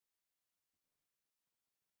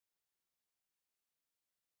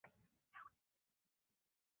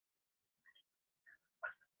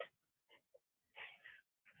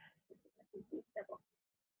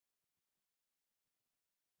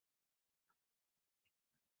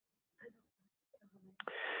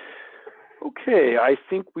Okay, I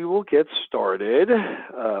think we will get started.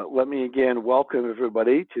 Let me again welcome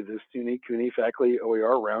everybody to the SUNY CUNY Faculty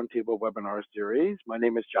OER Roundtable webinar series. My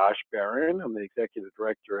name is Josh Barron. I'm the Executive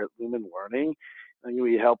Director at Lumen Learning. I'm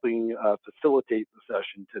going to be helping facilitate the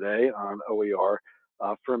session today on OER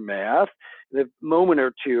for math. In a moment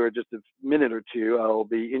or two, or just a minute or two, I'll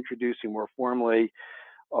be introducing more formally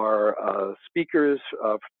our speakers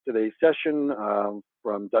for today's session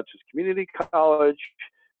from Dutchess Community College,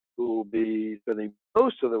 who will be spending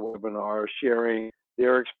most of the webinar sharing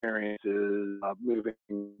their experiences moving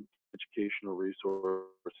educational resources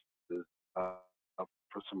for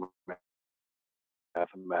some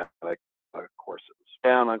mathematics courses.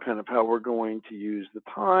 And on kind of how we're going to use the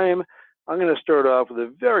time, I'm going to start off with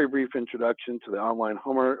a very brief introduction to the online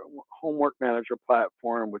homework manager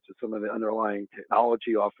platform, which is some of the underlying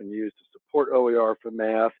technology often used to support OER for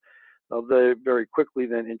math. I'll very quickly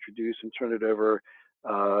then introduce and turn it over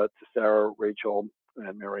to Sara, Rachel,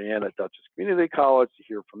 and Maryanne at Dutchess Community College to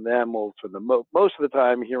hear from them. We'll spend most of the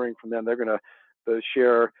time hearing from them. They're going to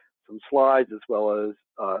share some slides as well as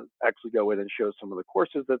actually go in and show some of the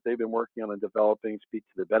courses that they've been working on and developing, speak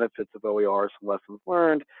to the benefits of OER, some lessons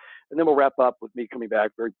learned, and then we'll wrap up with me coming back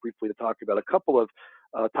very briefly to talk about a couple of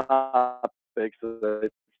topics that I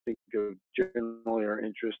think generally are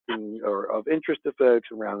interesting or of interest to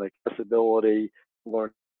folks around accessibility,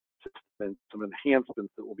 learning, and some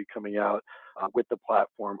enhancements that will be coming out with the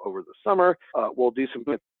platform over the summer. We'll do some,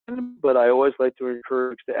 but I always like to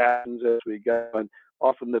encourage the actions as we go, and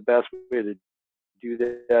often the best way to do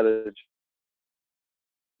that is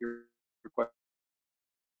your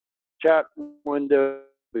chat window,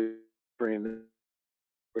 bring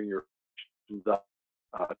your questions up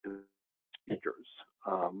to speakers.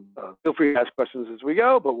 Feel free to ask questions as we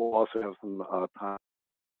go, but we'll also have some time.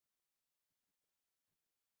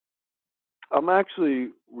 I'm actually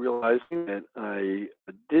realizing that I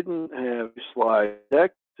didn't have a slide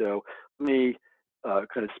deck, so let me kind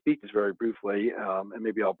of speak this very briefly, and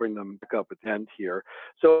maybe I'll bring them back up at the end here.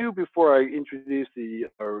 So before I introduce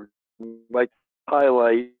I'd like to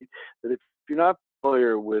highlight that if you're not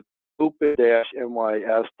familiar with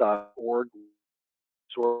open-nys.org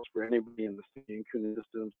source for anybody in the SUNY CUNY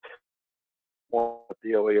systems,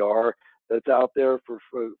 the OER that's out there for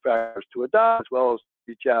faculty to adopt, as well as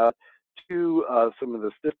reach out to some of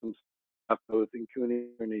the systems both in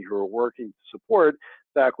CUNY who are working to support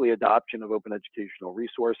faculty adoption of open educational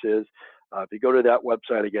resources. If you go to that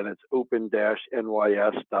website, again, it's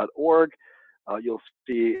open-nys.org. You'll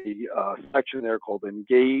see a section there called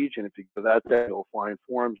Engage, and if you go to that section, you'll find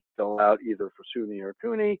forms to fill out either for SUNY or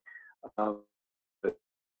CUNY. I'm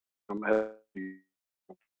happy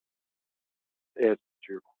to answer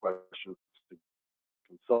your questions to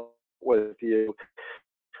consult with you.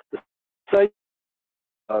 The site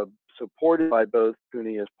supported by both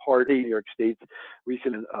CUNY as part of New York State's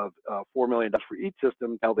recent of $4 million for each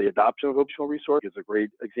system. Now the adoption of optional resource is a great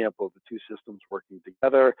example of the two systems working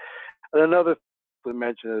together. And another thing to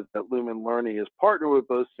mention is that Lumen Learning is partnered with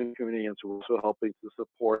both SUNY and CUNY, and so we're also helping to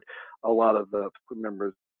support a lot of the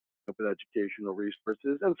members of open educational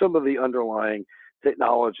resources and some of the underlying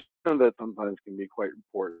technology that sometimes can be quite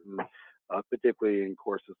important. Particularly in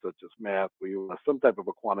courses such as math, where you have some type of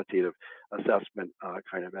a quantitative assessment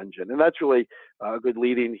kind of engine. And that's really a good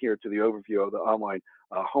lead-in here to the overview of the online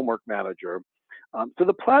homework manager. So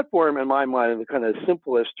the platform, in my mind, in the kind of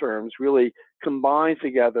simplest terms, really combines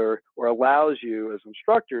together or allows you as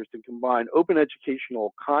instructors to combine open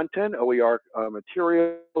educational content, OER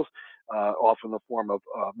materials, often in the form of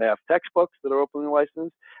math textbooks that are openly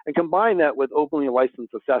licensed, and combine that with openly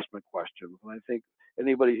licensed assessment questions. And I think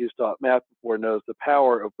anybody who's taught math before knows the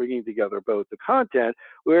power of bringing together both the content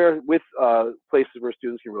with places where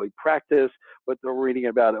students can really practice what they're reading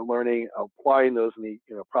about and learning, applying those in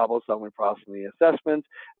the problem solving process and the assessments,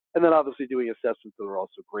 and then obviously doing assessments that are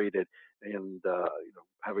also graded and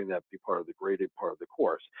having that be part of the graded part of the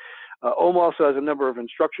course. OHM also has a number of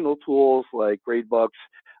instructional tools like gradebooks,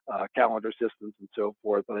 calendar systems, and so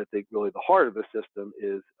forth. But I think really the heart of the system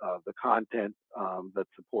is the content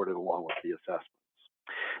that's supported along with the assessments.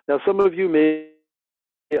 Now, some of you may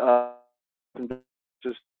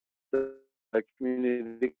just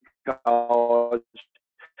community college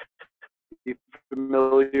be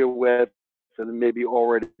familiar with and maybe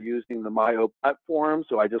already using the MyOpen platform.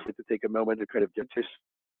 So I just like to take a moment to kind of get to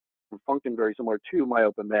function very similar to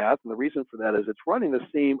MyOpen Math, and the reason for that is it's running the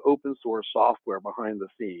same open source software behind the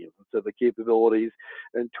scenes, so the capabilities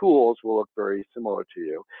and tools will look very similar to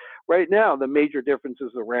you. Right now, the major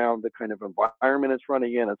differences around the kind of environment it's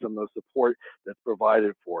running in and some of the support that's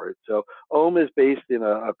provided for it. So OHM is based in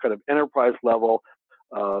a kind of enterprise level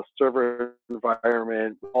server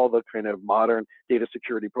environment, all the kind of modern data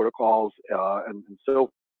security protocols and so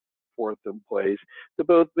forth in place to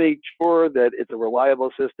both make sure that it's a reliable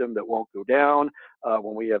system that won't go down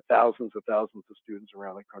when we have thousands of students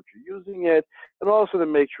around the country using it, and also to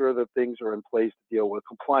make sure that things are in place to deal with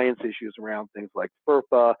compliance issues around things like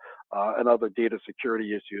FERPA and other data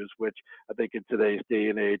security issues, which I think in today's day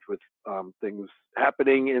and age with things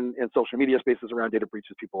happening in social media spaces around data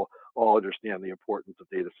breaches, people all understand the importance of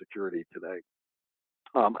data security today.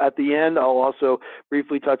 At the end, I'll also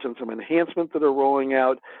briefly touch on some enhancements that are rolling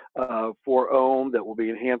out for OHM that will be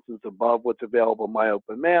enhancements above what's available in MyLabs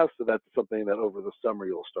Math. So that's something that over the summer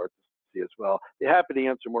you'll start to see as well. Be happy to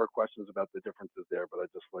answer more questions about the differences there, but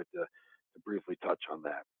I'd just like to briefly touch on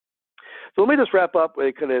that. So let me just wrap up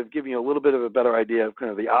by kind of giving you a little bit of a better idea of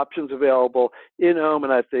kind of the options available in OHM,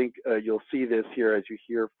 and I think you'll see this here as you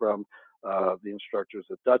hear from the instructors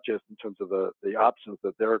at Dutchess in terms of the options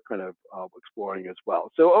that they're kind of exploring as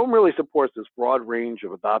well. So OHM really supports this broad range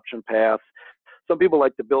of adoption paths. Some people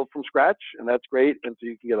like to build from scratch, and that's great. And so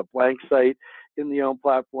you can get a blank site in the OHM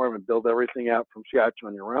platform and build everything out from scratch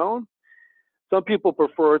on your own. Some people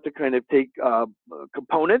prefer to kind of take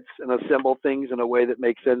components and assemble things in a way that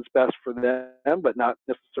makes sense best for them, but not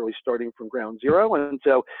necessarily starting from ground zero. And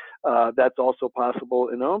so that's also possible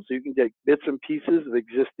in OHM. So you can take bits and pieces of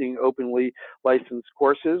existing openly licensed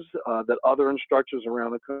courses that other instructors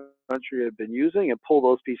around the country have been using and pull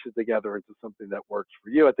those pieces together into something that works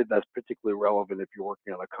for you. I think that's particularly relevant if you're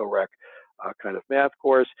working on a co-rec kind of math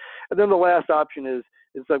course. And then the last option is,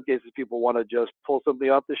 in some cases, people want to just pull something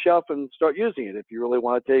off the shelf and start using it. If you really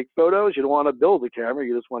want to take photos, you don't want to build a camera,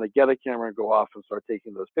 you just want to get a camera and go off and start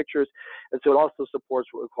taking those pictures. And so it also supports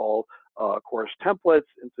what we call course templates.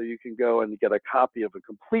 And so you can go and get a copy of a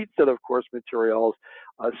complete set of course materials,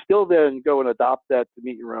 still then go and adopt that to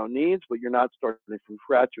meet your own needs, but you're not starting from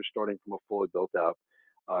scratch, you're starting from a fully built out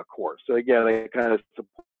course. So again, it kind of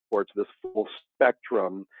supports this full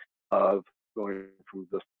spectrum of going from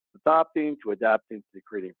this adopting to adapting to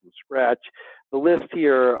creating from scratch. The list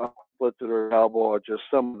here of templates that are available are just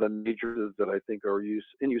some of the majors that I think are in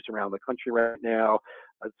use around the country right now.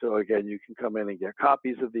 So again, you can come in and get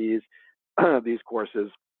copies of these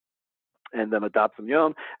courses and then adopt them your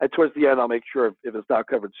own. And towards the end, I'll make sure if it's not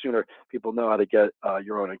covered sooner, people know how to get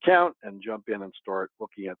your own account and jump in and start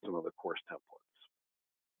looking at some of the course templates.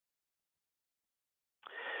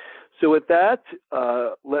 So with that,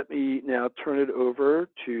 let me now turn it over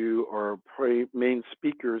to our main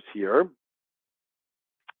speakers here.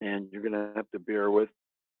 And you're going to have to bear with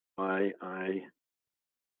I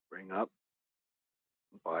bring up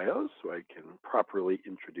bios so I can properly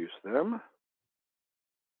introduce them.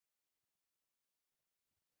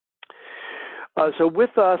 So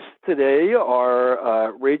with us today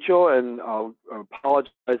are Rachel, and I'll apologize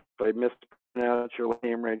if I mispronounced your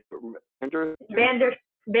name right.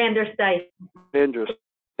 VanDerStuyf. VanDerStuyf.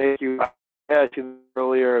 Thank you. I asked you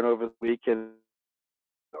earlier and over the weekend.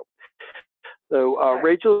 So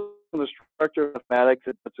Rachel is an instructor of mathematics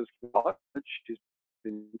at Dutchess Community College. She's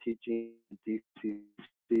been teaching DCC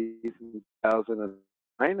since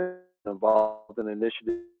 2009 and involved in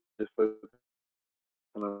initiatives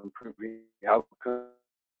on improving outcomes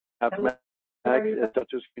mathematics at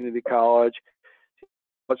Dutchess Community College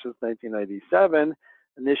since 1997.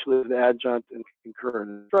 Initially as an adjunct and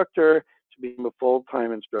concurrent instructor, she became a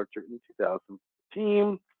full-time instructor in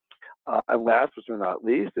 2015. And last but not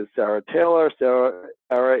least is Sara Taylor. Sara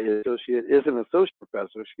is an associate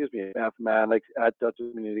professor, in mathematics at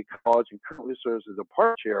Dutchess Community College and currently serves as a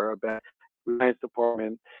part chair of the science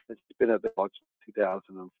department. And she's been at the college since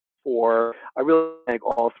 2004. I really thank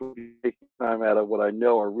all three for taking time out of what I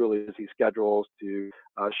know are really busy schedules to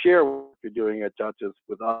share what you're doing at Dutchess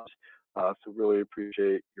with us. So really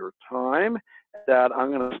appreciate your time. With that,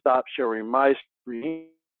 I'm going to stop sharing my screen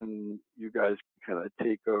and you guys can kind of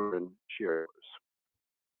take over and share yours.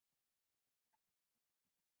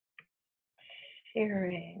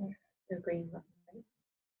 Sharing the green button.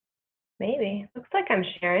 Maybe. Looks like I'm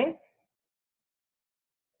sharing.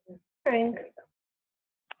 Sharing.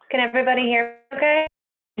 Can everybody hear me okay?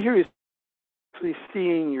 Here is actually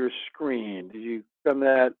seeing your screen. Did you come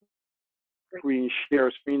that green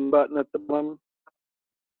share screen button at the bottom?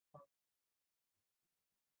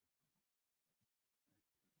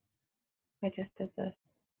 I just did this.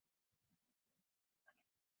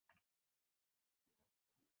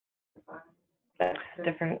 That's a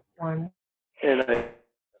different one. And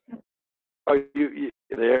are you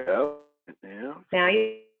there? Yeah. Now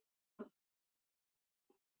you.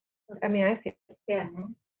 I mean, I see it. Yeah.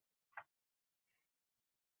 Can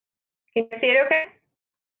you see it okay?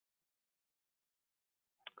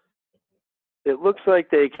 It looks like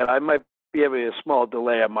they can. I might be having a small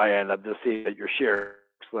delay on my end. I'm just seeing that your share.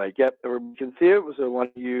 Looks like, yep, everyone can see it. So why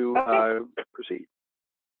don't you proceed?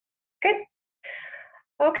 Good.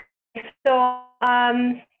 Okay. So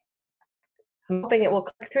I'm hoping it will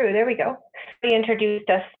click through. There we go. They introduced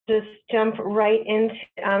us. Just jump right into.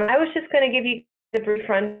 I was just going to give you the brief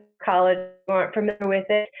run college. If you aren't familiar with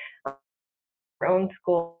it, our own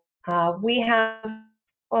school. We have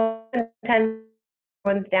 10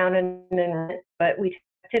 ones down in enrollment, but we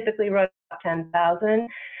typically run about 10,000.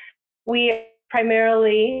 We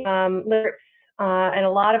primarily literates and a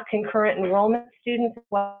lot of concurrent enrollment students as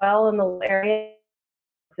well in the area.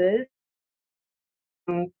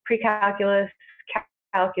 Pre-calculus,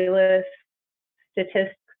 calculus,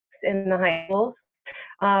 statistics in the high schools.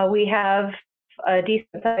 We have a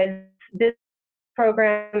decent sized business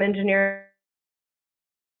program, engineering.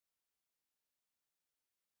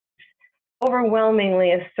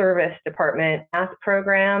 Overwhelmingly a service department math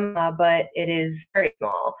program, but it is very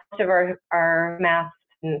small. Most of our math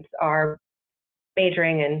students are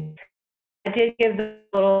majoring in. I did give the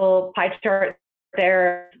little pie chart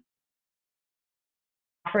there,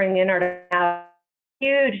 offering in our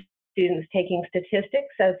huge students taking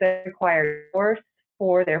statistics as a required course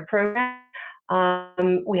for their program.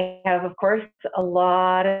 We have, of course, a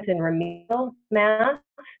lot in remedial math.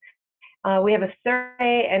 We have a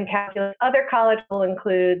survey and calculus. Other college will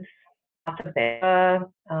include I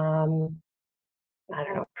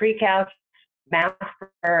don't know, pre-calc, math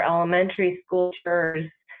for elementary school teachers,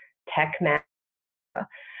 tech math.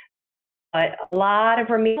 But a lot of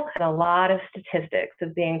remedial and a lot of statistics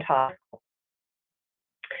is being taught.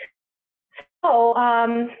 So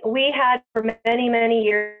we had for many, many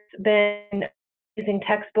years been using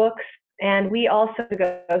textbooks, and we also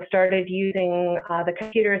started using the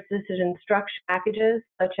computer-assisted instruction packages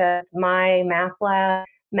such as MyLabs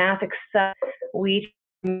Math, Excel. We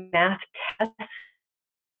math test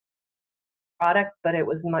product, but it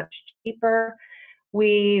was much cheaper.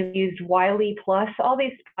 We used Wiley Plus, all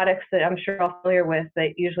these products that I'm sure you're all familiar with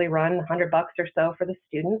that usually run $100 or so for the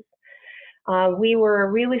students. We were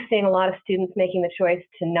really seeing a lot of students making the choice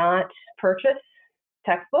to not purchase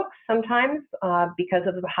textbooks sometimes because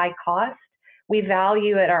of the high cost. We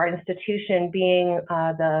value at our institution being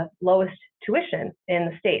the lowest tuition in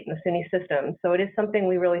the state, in the SUNY system. So it is something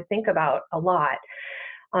we really think about a lot.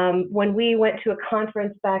 When we went to a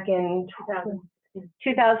conference back in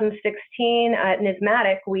 2016 at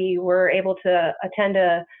NISMATIC, we were able to attend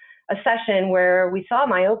a session where we saw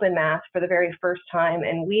MyOpen Math for the very first time,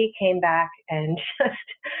 and we came back and just,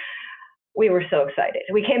 we were so excited.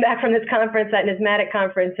 We came back from this conference, that NISMATIC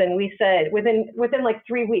conference, and we said within like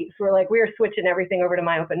 3 weeks, we're like, we are switching everything over to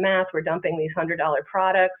MyOpen Math. We're dumping these $100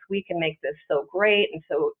 products. We can make this so great and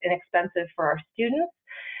so inexpensive for our students.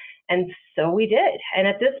 And so we did. And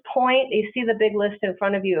at this point, you see the big list in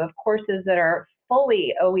front of you of courses that are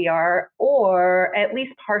fully OER or at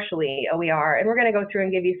least partially OER. And we're going to go through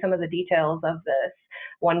and give you some of the details of this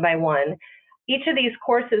one by one. Each of these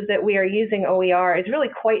courses that we are using OER is really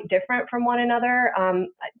quite different from one another.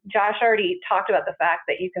 Josh already talked about the fact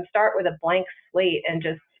that you can start with a blank slate and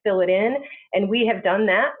just fill it in. And we have done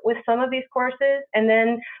that with some of these courses. And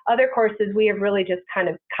then other courses, we have really just kind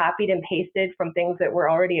of copied and pasted from things that were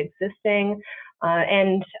already existing.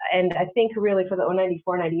 And I think really for the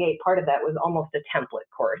 094, 98, part of that was almost a template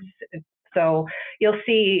course. So you'll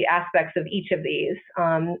see aspects of each of these.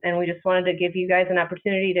 And we just wanted to give you guys an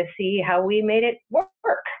opportunity to see how we made it work.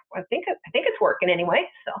 I think it's working anyway,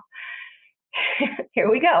 so here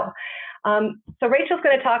we go. So Rachel's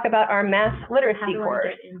going to talk about our math literacy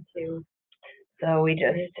course. So we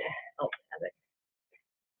just,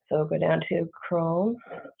 so go down to Chrome.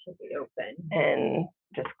 It should be open. And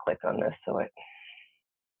just click on this so it,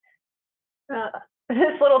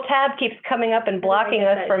 this little tab keeps coming up and blocking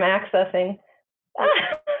us from accessing.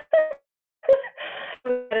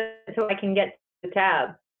 So I can get the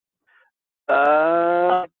tab.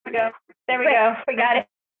 There we go. There we go. We got it.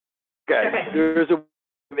 Okay. There's a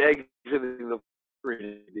exiting the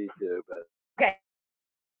screen too, but okay.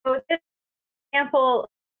 So this example,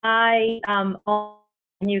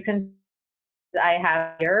 you can, I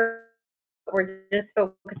have here. We're just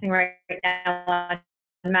focusing right now on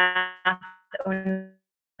Math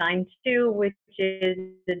 092, which is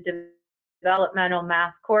the developmental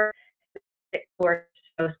math course for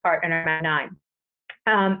most part in our Math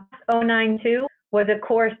 9. 092 was a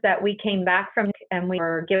course that we came back from, and we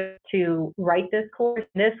were given to write this course.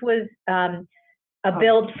 This was a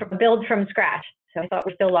build from scratch. So I thought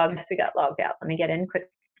we're still logged. We got logged out. Let me get in quick.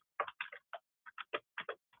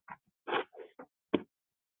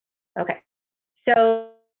 Okay. So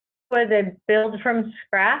it was a build from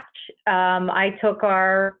scratch. I took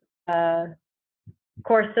our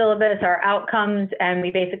course syllabus, our outcomes, and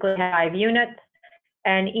we basically had 5 units.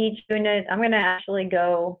 And each unit, I'm going to actually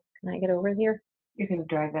go, can I get over here? You can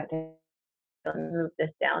drag that down. Move this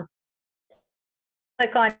down.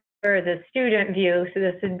 Click on the student view, so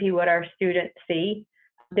this would be what our students see.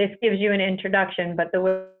 This gives you an introduction, but the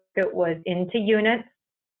way it was into units,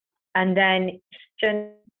 and then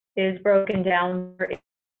is broken down for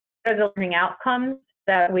the learning outcomes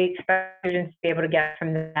that we expect students to be able to get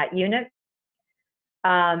from that unit.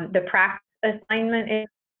 The practice assignment is,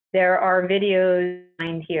 there are videos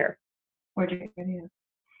behind here. Where'd you get videos?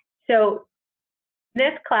 So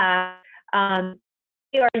this class,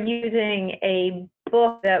 we are using a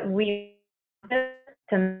book that we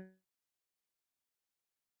to,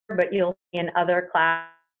 but you'll see in other classes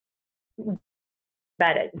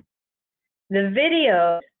embedded. The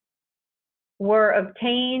videos were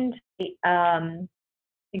obtained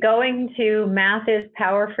going to Math is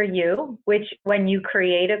Power for You, which when you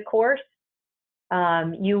create a course,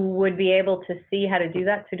 you would be able to see how to do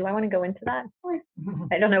that. So do I want to go into that?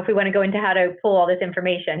 I don't know if we want to go into how to pull all this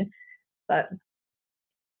information, but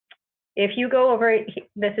if you go over,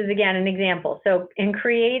 this is again an example. So in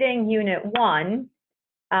creating Unit 1,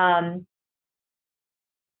 let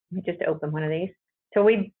me just open one of these. So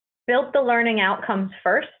we built the learning outcomes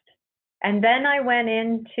first, and then I went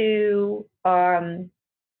into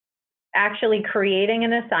actually creating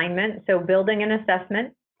an assignment, so building an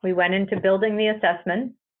assessment. We went into building the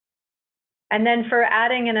assessment. And then for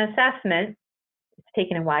adding an assessment, it's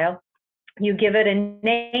taken a while, you give it a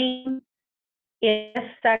name in a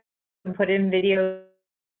section, put in video,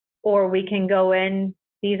 or we can go in,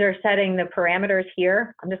 these are setting the parameters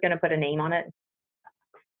here. I'm just gonna put a name on it.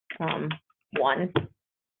 1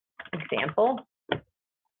 example.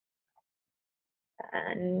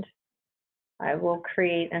 And I will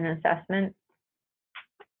create an assessment,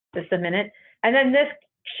 just a minute. And then this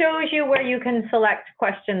shows you where you can select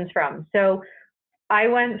questions from. So I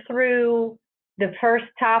went through the first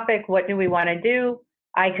topic, what do we want to do?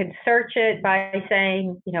 I could search it by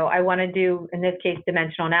saying, you know, I want to do, in this case,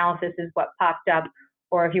 dimensional analysis is what popped up,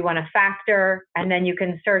 or if you want to factor, and then you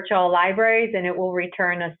can search all libraries and it will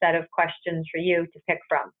return a set of questions for you to pick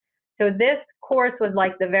from. So this course was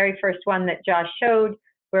like the very first one that Josh showed,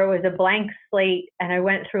 where it was a blank slate, and I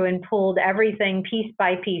went through and pulled everything piece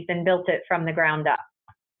by piece and built it from the ground up.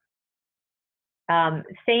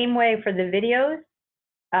 Same way for the videos.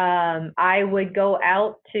 I would go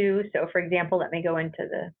out to, so for example, let me go into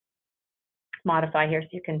the modify here so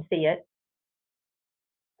you can see it.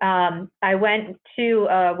 I went to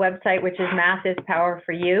a website which is Math is Power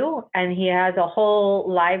for You, and he has a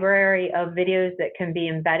whole library of videos that can be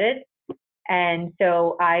embedded. And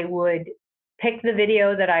so I would pick the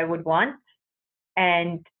video that I would want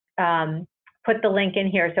and put the link in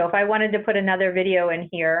here. So if I wanted to put another video in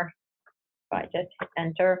here, if I just hit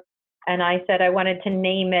enter, and I said I wanted to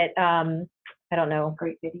name it, I don't know.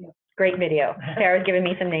 Great video. Great video. Sarah's giving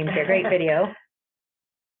me some names here. Great video.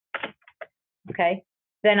 Okay.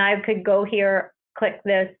 Then I could go here, click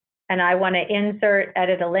this, and I want to insert,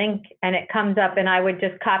 edit a link, and it comes up, and I would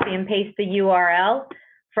just copy and paste the URL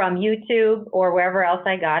from YouTube or wherever else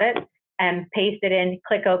I got it, and paste it in,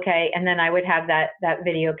 click OK, and then I would have that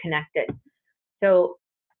video connected. So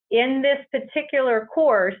in this particular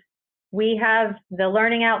course, we have the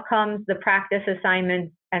learning outcomes, the practice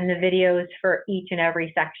assignments, and the videos for each and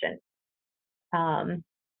every section.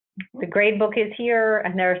 The grade book is here,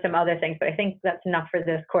 and there are some other things, but I think that's enough for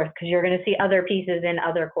this course because you're going to see other pieces in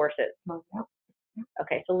other courses.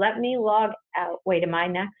 Okay, so let me log out. Wait, am I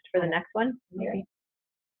next for the next one? Maybe.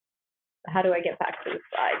 How do I get back to the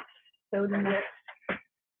slides? So the next.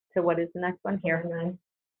 So what is the next one here?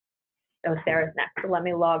 Oh, Sarah's next. So let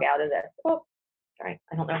me log out of this. Oh, sorry,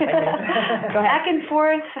 I don't know if I did. Go ahead. Back and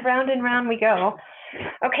forth, round and round we go.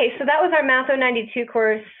 Okay, so that was our Math 092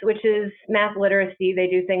 course, which is math literacy. They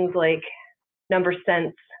do things like number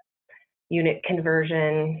sense, unit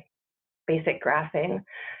conversion, basic graphing.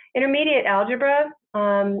 Intermediate algebra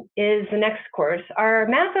is the next course. Our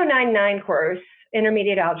Math 099 course,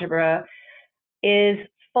 Intermediate Algebra, is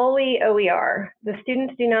fully OER. The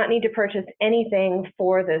students do not need to purchase anything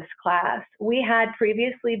for this class. We had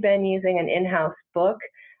previously been using an in-house book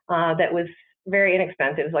that was very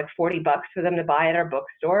inexpensive. It was like 40 bucks for them to buy at our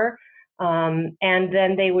bookstore. And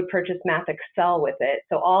then they would purchase Math Excel with it.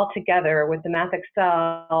 So all together with the Math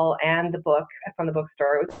Excel and the book from the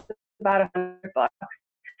bookstore, it was about 100 bucks.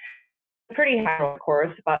 Pretty high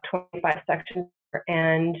course, about 25 sections.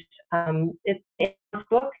 And it's in this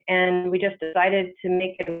book, and we just decided to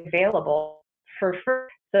make it available for free.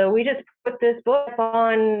 So we just put this book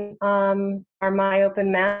on our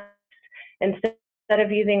MyOpenMath. Instead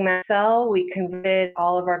of using Excel, we converted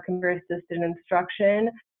all of our computer-assisted instruction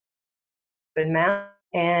in Math,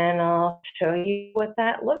 and I'll show you what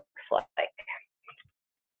that looks like.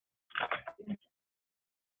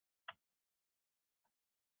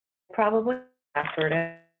 Probably password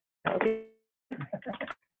it.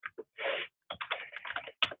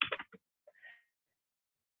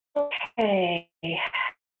 Okay,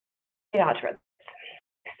 algebra.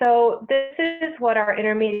 So this is what our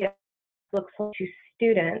intermediate looks like to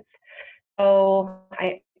students. So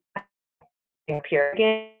up here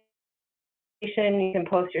again, you can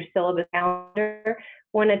post your syllabus calendar.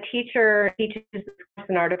 When a teacher teaches this course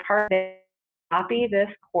in our department, they copy this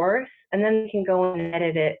course and then they can go and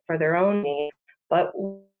edit it for their own needs. But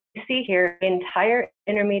you see here, the entire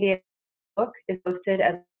intermediate book is posted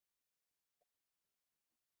as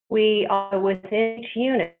we are within each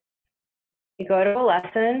unit. You go to a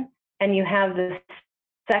lesson and you have this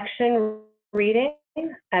section reading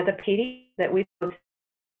as a PDF that we post.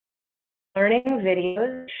 Learning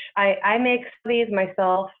videos. I make these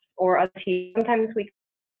myself or other teachers. Sometimes we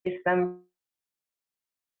use them.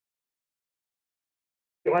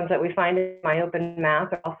 The ones that we find in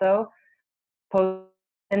MyOpenMath are also post,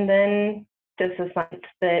 and then just the sites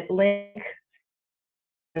that link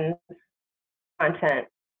and content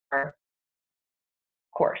our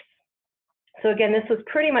course. So again, this was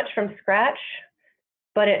pretty much from scratch,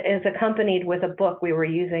 but it is accompanied with a book we were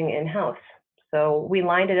using in-house. So we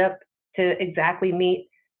lined it up to exactly meet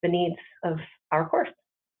the needs of our course,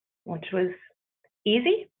 which was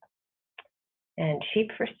easy and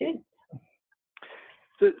cheap for students.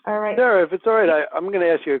 So, all right. Sarah, if it's all right, I'm going to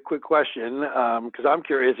ask you a quick question because I'm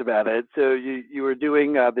curious about it. So you were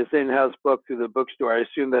doing this in-house book through the bookstore. I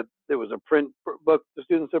assume that there was a print book the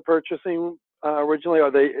students are purchasing originally.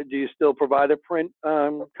 Do you still provide a print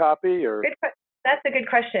copy? Or? That's a good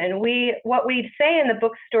question. What we say in the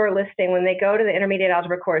bookstore listing when they go to the intermediate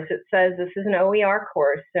algebra course, it says this is an OER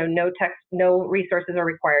course, so no text, no resources are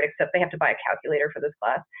required except they have to buy a calculator for this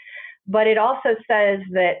class. But it also says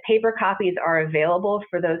that paper copies are available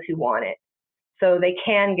for those who want it. So they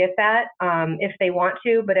can get that if they want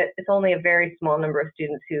to, but it's only a very small number of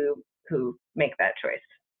students who make that choice.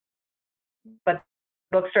 But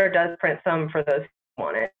the bookstore does print some for those who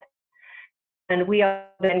want it. And we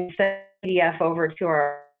then send PDF over to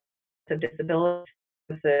our disability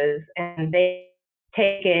services, and they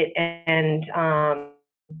take it and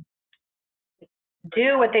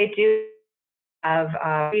do what they do of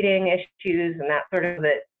reading issues and that sort of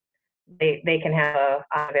that they can have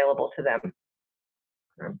available to them.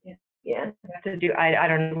 Yeah, to do. I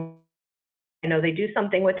don't know. I know they do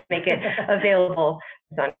something with make it available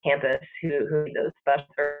on campus who need those special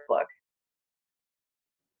books.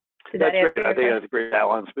 That's great. I think that's a great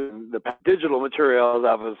balance. The digital materials,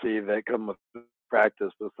 obviously, they come with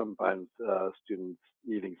practice, but sometimes students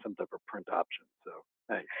needing some type of print option. So,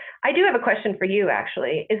 thanks. I do have a question for you,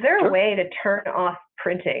 actually. Is there a way to turn off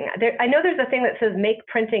printing? I know there's a thing that says make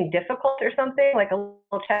printing difficult or something, like a little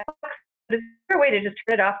checkbox. Is there a way to just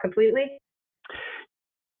turn it off completely?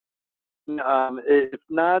 It's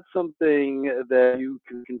not something that you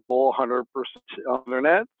can control 100% on the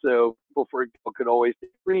internet. So people, for example, could always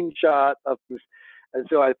take a screenshot of things. And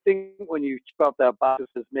so I think when you check out that box that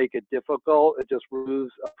says make it difficult, it just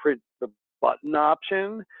removes a print the button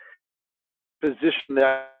option. Position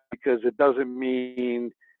that because it doesn't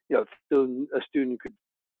mean, a student could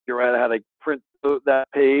figure out how to print that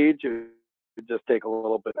page. It would just take a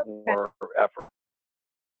little bit more effort.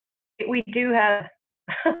 We do have,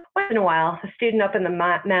 once in a while, a student up in the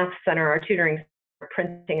math center, our tutoring center,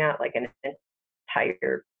 printing out like an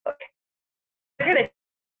entire book. We're going to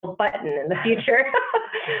button in the future.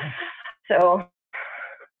 So,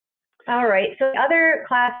 all right. So the other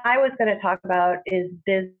class I was going to talk about is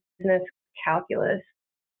business calculus.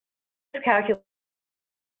 Calculus is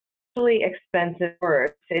really expensive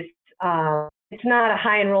course. It's not a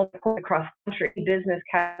high enrollment course across the country. Business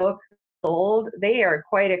calculus sold, they are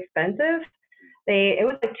quite expensive. It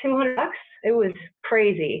was like $200. It was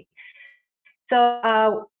crazy.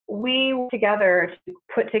 So we were together to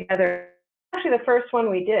put together, actually the first one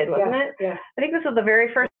we did, wasn't it? Yeah. I think this was the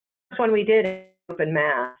very first one we did in Open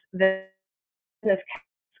Math, the business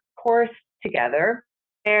course together,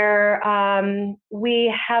 where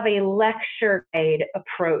we have a lecture guide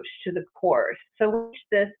approach to the course. So we teach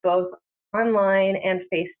this both online and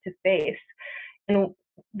face-to-face. And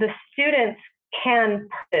the students can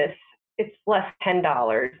purchase, it's less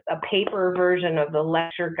 $10, a paper version of the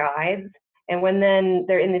lecture guides, And when then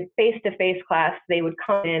they're in the face-to-face class, they would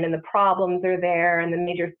come in and the problems are there and the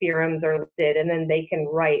major theorems are listed, and then they can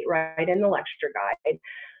write in the lecture guide.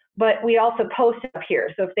 But we also post it up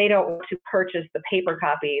here. So if they don't want to purchase the paper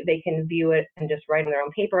copy, they can view it and just write on their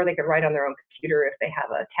own paper. They could write on their own computer if they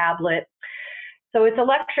have a tablet. So it's a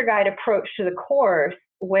lecture guide approach to the course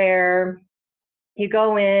where you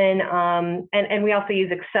go in, and we also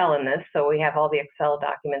use Excel in this. So we have all the Excel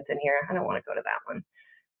documents in here. I don't want to go to that one.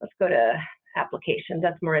 Let's go to applications.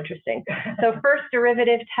 That's more interesting. So first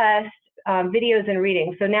derivative test, videos and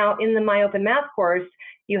reading. So now in the MyOpenMath course,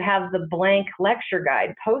 you have the blank lecture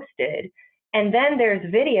guide posted, and then there's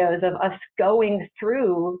videos of us going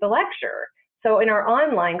through the lecture. So in our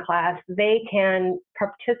online class, they can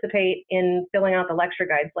participate in filling out the lecture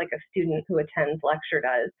guides like a student who attends lecture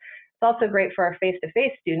does. It's also great for our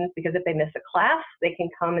face-to-face students because if they miss a class, they can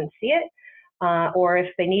come and see it. Or if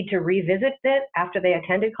they need to revisit it after they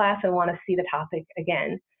attended class and want to see the topic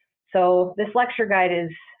again. So this lecture guide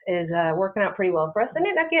is working out pretty well for us. And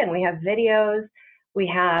then again, we have videos, we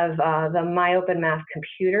have the MyOpenMath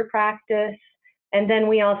computer practice, and then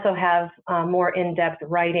we also have more in-depth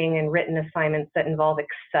writing and written assignments that involve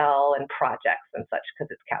Excel and projects and such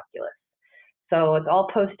because it's calculus. So it's all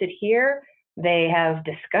posted here. They have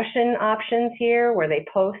discussion options here where they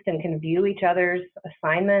post and can view each other's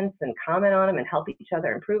assignments and comment on them and help each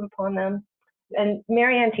other improve upon them. And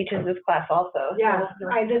Maryanne teaches this class also. Yeah,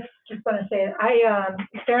 I just want to say,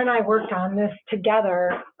 Sara and I worked on this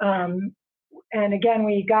together. And again,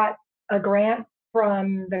 we got a grant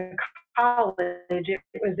from the college. It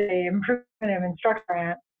was a improvement of instruction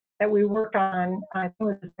grant that we worked on, I think it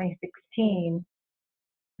was 2016.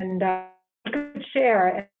 And we could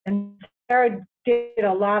share. And Sara did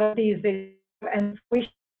a lot of these videos, and we share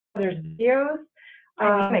there's videos.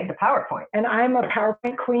 Make the PowerPoint. And I'm a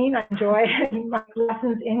PowerPoint queen. I enjoy my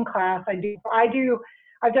lessons in class.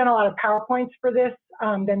 I've done a lot of PowerPoints for this,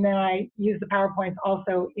 and then I use the PowerPoints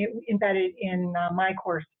also embedded in my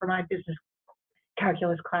course for my business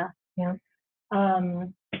calculus class. Yeah.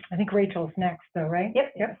 I think Rachel's next though, right?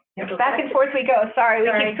 Yep. Back and forth we go. Sorry, we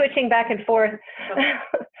keep switching back and forth.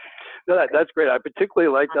 No, that's great. I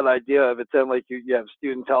particularly like that idea of it sounding like you have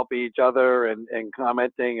students helping each other and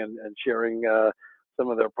commenting and sharing some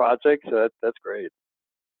of their projects. So that's great.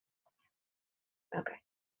 Okay.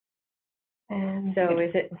 And so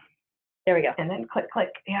is it, there we go. And then click,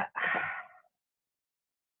 yeah.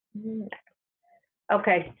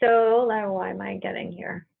 Okay, so why am I getting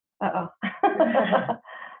here? Uh-oh.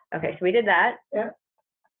 Okay, so we did that. Yeah.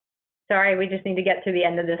 Sorry, we just need to get to the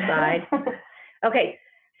end of this slide. Okay,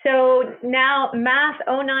 so now Math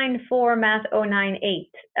 094, Math 098.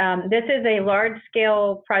 This is a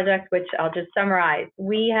large-scale project, which I'll just summarize.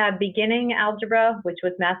 We have beginning algebra, which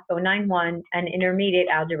was Math 091, and intermediate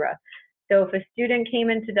algebra. So if a student came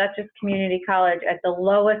into Dutchess Community College at the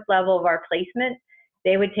lowest level of our placement,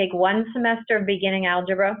 they would take one semester of beginning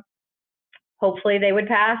algebra. Hopefully they would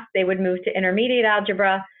pass. They would move to intermediate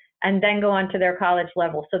algebra and then go on to their college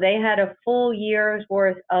level. So they had a full year's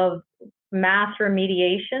worth of math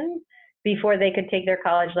remediation before they could take their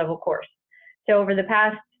college level course. So over the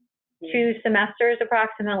past 2 semesters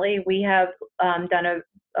approximately, we have done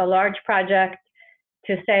a large project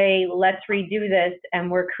to say, let's redo this, and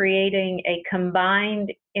we're creating a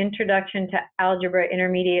combined Introduction to Algebra,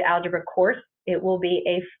 Intermediate Algebra course. It will be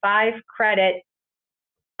a 5-credit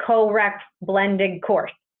co-req blended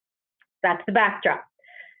course. That's the backdrop.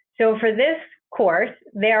 So for this course,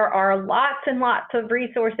 there are lots and lots of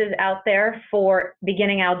resources out there for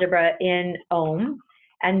beginning algebra in OHM,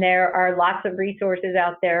 and there are lots of resources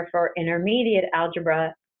out there for intermediate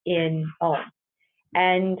algebra in OHM.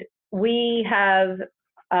 And we have,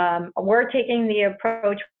 we're taking the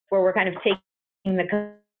approach where we're kind of taking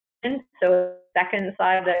the, so the second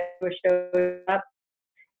slide that was showed up,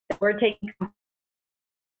 we're taking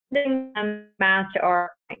math to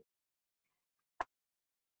our,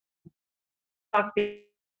 talk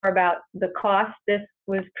about the cost. This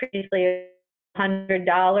was previously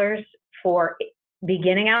 $100 for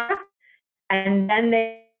beginning algebra, and then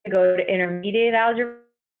they go to intermediate algebra,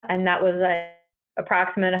 and that was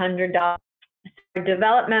approximate $100. For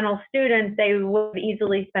developmental students, they would have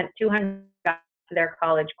easily spent $200 for their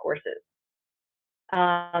college courses.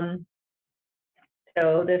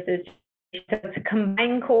 So this is, so it's a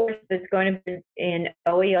combined course that's going to be in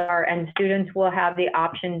OER, and students will have the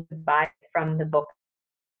option to buy from the book.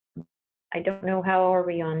 I don't know, how are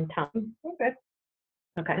we on time? We're good.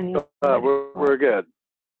 Okay. We're good.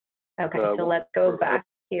 Okay, so let's go back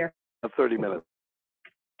here. 30 minutes.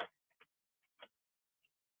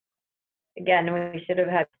 Again, we should have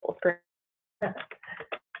had full screen.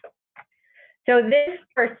 So this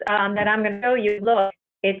course that I'm going to show you, look,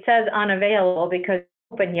 it says unavailable because it's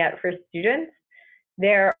open yet for students.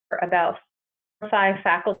 There are about 4 or 5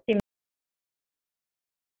 faculty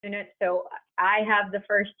units. So I have the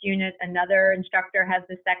first unit, another instructor has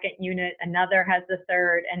the second unit, another has the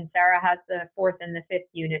third, and Sara has the 4th and the 5th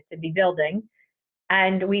unit to be building.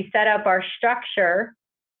 And we set up our structure.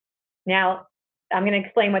 Now, I'm going to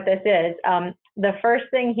explain what this is. The first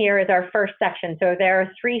thing here is our first section. So there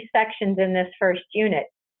are 3 sections in this first unit.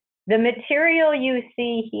 The material you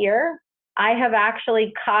see here, I have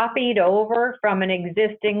actually copied over from an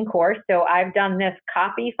existing course. So I've done this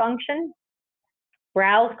copy function,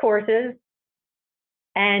 browse courses,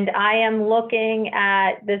 and I am looking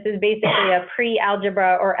at, this is basically a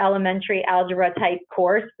pre-algebra or elementary algebra type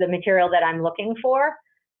course, the material that I'm looking for.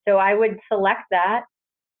 So I would select that,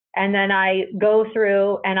 and then I go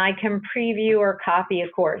through and I can preview or copy a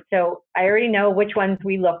course. So I already know which ones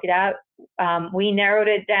we looked at. We narrowed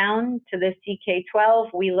it down to the CK12.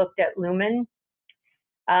 We looked at Lumen.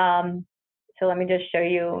 So let me just show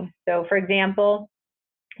you. So for example,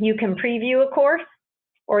 you can preview a course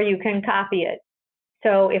or you can copy it.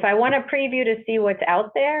 So if I want to preview to see what's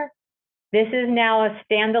out there, this is now a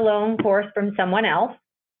standalone course from someone else.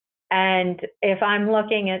 And if I'm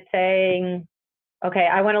looking at saying, okay,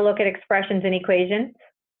 I want to look at expressions and equations,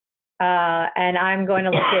 and I'm going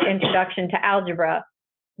to look at Introduction to Algebra.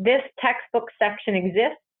 This textbook section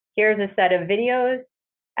exists. Here's a set of videos,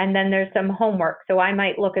 and then there's some homework. So I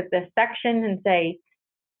might look at this section and say,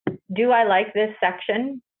 do I like this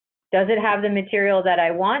section? Does it have the material that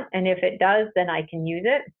I want? And if it does, then I can use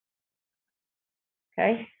it.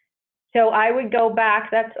 Okay. So I would go back.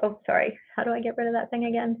 That's, oh, sorry. How do I get rid of that thing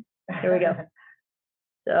again? Here we go.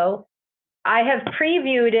 So I have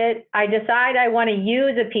previewed it. I decide I want to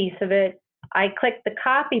use a piece of it. I click the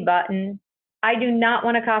copy button. I do not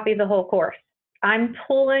want to copy the whole course. I'm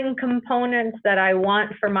pulling components that I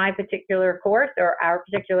want for my particular course or our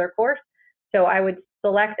particular course. So I would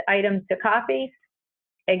select items to copy.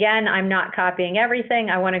 Again, I'm not copying everything.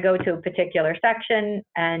 I want to go to a particular section.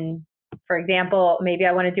 And for example, maybe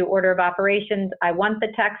I want to do order of operations. I want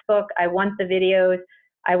the textbook. I want the videos.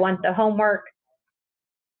 I want the homework.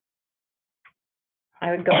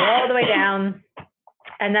 I would go all the way down,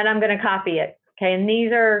 and then I'm going to copy it. Okay, and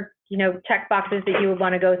these are, you know, check boxes that you would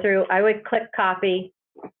want to go through. I would click copy.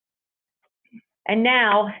 And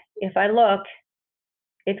now, if I look,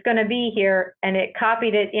 it's going to be here, and it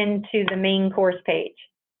copied it into the main course page.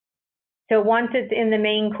 So once it's in the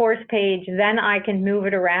main course page, then I can move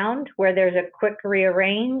it around where there's a quick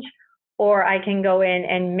rearrange, or I can go in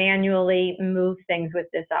and manually move things with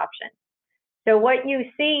this option. So what you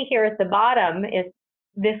see here at the bottom is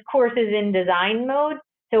this course is in design mode.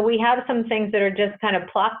 So we have some things that are just kind of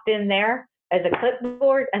plopped in there as a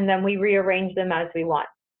clipboard, and then we rearrange them as we want.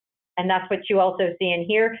 And that's what you also see in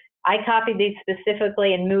here. I copied these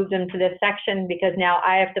specifically and moved them to this section because now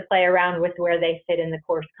I have to play around with where they fit in the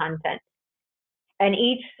course content. And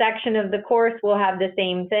each section of the course will have the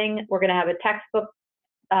same thing. We're going to have a textbook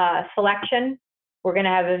selection. We're going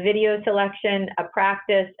to have a video selection, a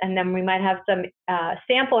practice, and then we might have some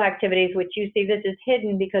sample activities, which you see this is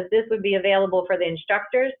hidden because this would be available for the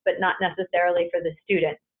instructors, but not necessarily for the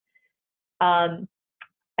students.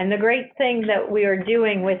 And the great thing that we are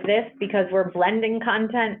doing with this, because we're blending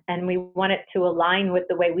content and we want it to align with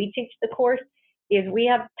the way we teach the course, is we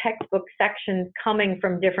have textbook sections coming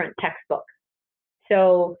from different textbooks.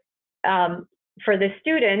 So for the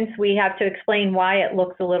students, we have to explain why it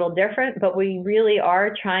looks a little different, but we really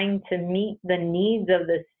are trying to meet the needs of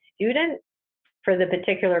the student for the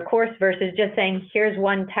particular course versus just saying, here's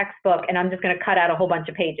one textbook and I'm just going to cut out a whole bunch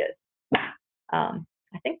of pages.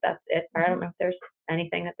 I think that's it. I don't know if there's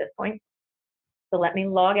anything at this point. So let me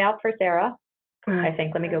log out for Sara. I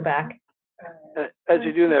think, let me go back. As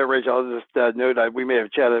you do that, Rachel, I'll just note, we may have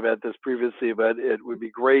chatted about this previously, but it would be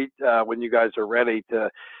great when you guys are ready to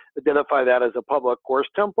identify that as a public course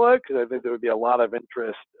template, because I think there would be a lot of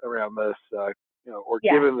interest around this, you know, or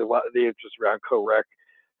Yeah. given the interest around co-rec.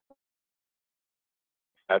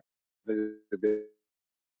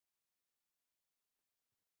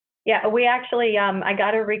 Yeah, we actually, I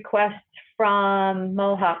got a request from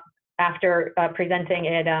Mohawk after presenting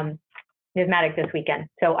at Newsmatic this weekend.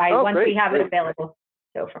 So once we have it available,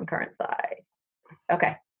 so from current side.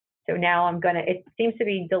 Okay, so now I'm gonna, it seems to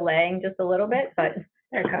be delaying just a little bit, but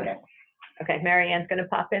there it comes. Okay, Maryanne's gonna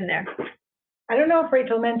pop in there. I don't know if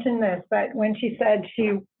Rachel mentioned this, but when she said she,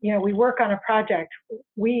 you know, we work on a project,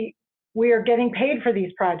 we are getting paid for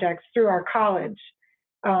these projects through our college.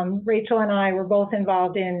 Rachel and I were both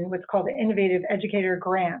involved in what's called the Innovative Educator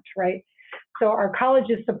Grant, right? So our college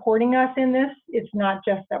is supporting us in this. It's not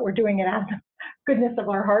just that we're doing it out of the goodness of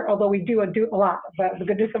our heart, although we do a lot of the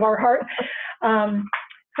goodness of our heart.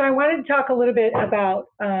 So I wanted to talk a little bit about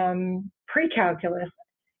pre-calculus.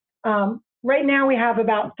 Right now we have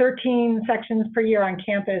about 13 sections per year on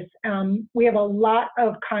campus. We have a lot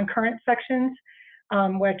of concurrent sections,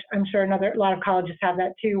 which I'm sure a lot of colleges have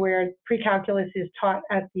that too, where pre-calculus is taught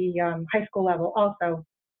at the high school level also.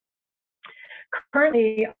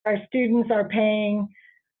 Currently, our students are paying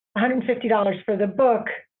 $150 for the book,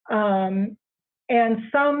 and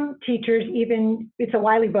some teachers it's a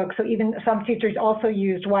Wiley book, so even some teachers also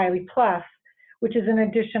used Wiley Plus, which is an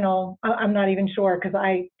additional, I'm not even sure because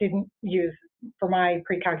I didn't use for my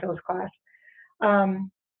pre-calculus class.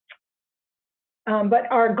 But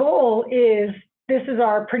our goal is, this is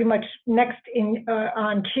our pretty much next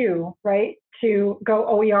on cue, right, to go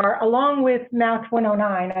OER along with Math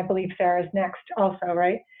 109. I believe Sarah's next also,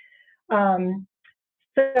 right?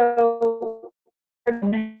 So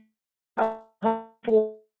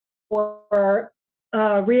for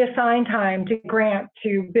reassign time to grant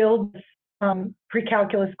to build this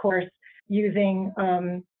pre-calculus course using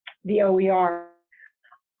the OER.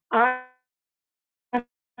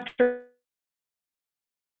 After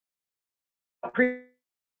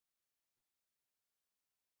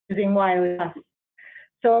using Wiley.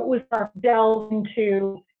 So it was our delve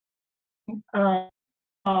into the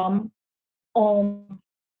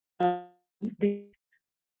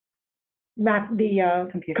map, the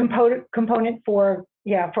component for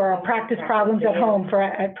our practice problems at home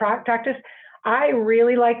at practice. I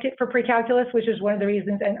really liked it for pre-calculus, which is one of the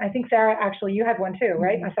reasons, and I think Sarah, actually, you had one too,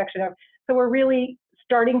 right? A section of, so we're really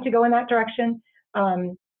starting to go in that direction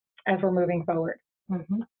as we're moving forward.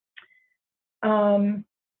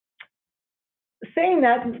 Saying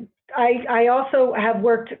that, I also have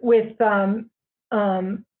worked with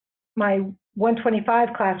my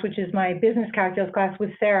 125 class, which is my business calculus class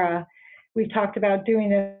with Sarah. We've talked about doing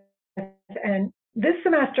this, and this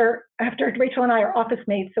semester, after Rachel and I are office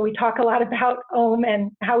mates, so we talk a lot about OHM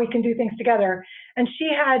and how we can do things together. And she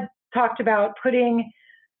had talked about putting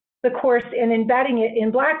the course and embedding it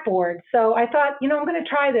in Blackboard. So I thought, I'm going to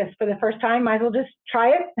try this for the first time. Might as well just try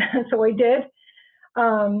it. So I did.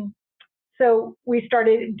 So we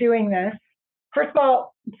started doing this. First of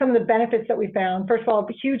all, some of the benefits that we found. First of all,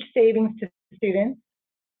 huge savings to students.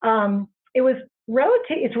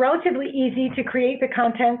 It's relatively easy to create the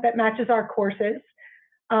content that matches our courses.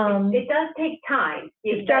 It does take time.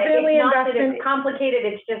 It's definitely not that it's complicated,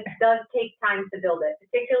 it just does take time to build it,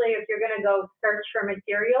 particularly if you're going to go search for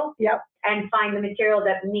material and find the material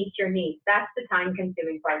that meets your needs. That's the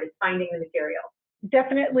time-consuming part, is finding the material.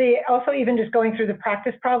 Definitely. Also, even just going through the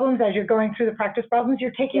practice problems, as you're going through the practice problems,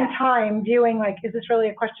 you're taking time viewing, like, is this really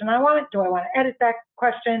a question I want? Do I want to edit that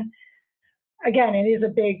question? Again, it is a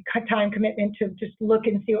big time commitment to just look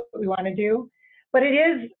and see what we want to do. But it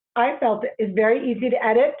is, I felt, is very easy to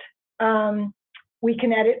edit. We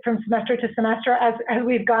can edit from semester to semester as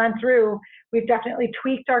we've gone through. We've definitely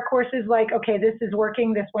tweaked our courses, like, okay, this is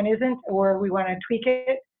working, this one isn't, or we want to tweak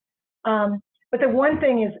it. But the one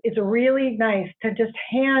thing is, it's really nice to just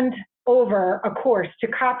hand over a course, to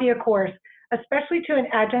copy a course, especially to an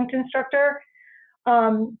adjunct instructor,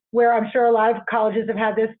 where I'm sure a lot of colleges have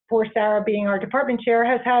had this. Poor Sarah, being our department chair,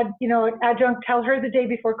 has had, an adjunct tell her the day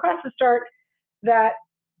before classes start that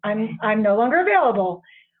I'm no longer available.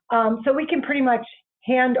 So we can pretty much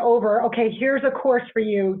hand over, okay, here's a course for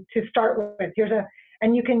you to start with.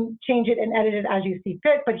 And you can change it and edit it as you see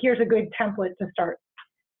fit, but here's a good template to start.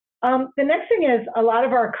 The next thing is, a lot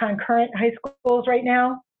of our concurrent high schools right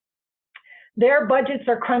now, their budgets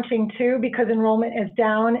are crunching too, because enrollment is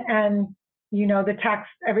down and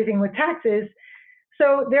everything with taxes.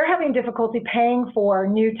 So they're having difficulty paying for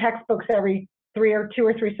new textbooks every 2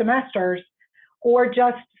 or 3 semesters, or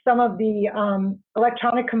just some of the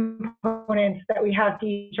electronic components that we have to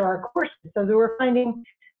teach our courses. So we're finding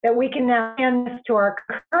that we can now hand this to our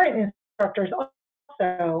current instructors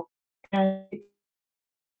also, and it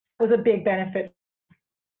was a big benefit.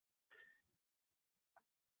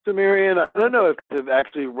 So Maryanne, I don't know if you've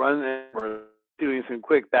actually run or doing some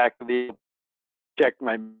quick back of the check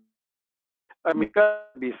my. I mean,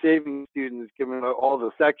 got to be saving students, given all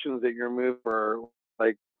the sections that you're moving for,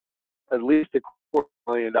 like at least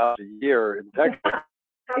 $250,000 a year in Texas.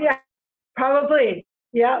 Yeah, probably.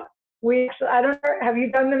 Yeah, I don't know. Have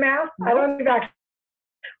you done the math? No. I don't think actually,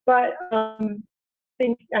 but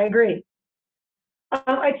I agree.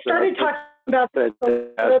 I started talking about this a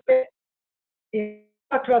little bit.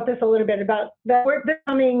 Talked about this a little bit, about that we're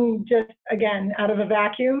coming just again out of a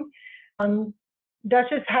vacuum.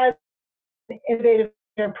 Dutchess has innovative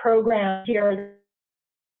program here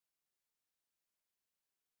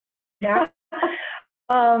now,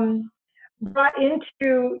 brought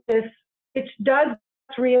into this, it does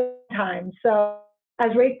real time. So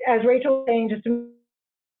as Rachel was saying, just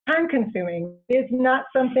time consuming. It's not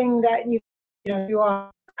something that you do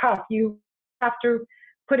off the cuff. You have to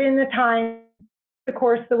put in the time, the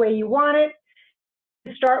course the way you want it.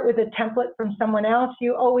 Start with a template from someone else.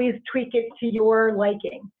 You always tweak it to your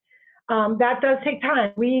liking. That does take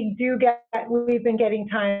time. We've been getting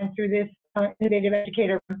time through this Innovative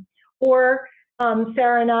Educator. Or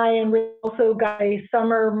Sara and I, and we also got a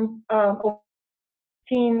summer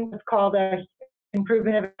team. It's called a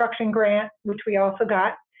Improvement of Instruction Grant, which we also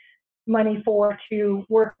got money for to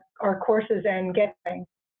work our courses and get things.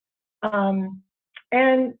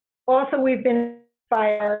 And also we've been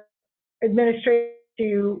by our administrators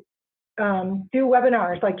to do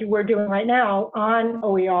webinars like we're doing right now on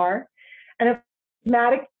OER. And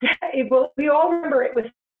we all remember it was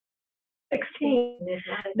 16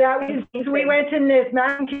 that we went to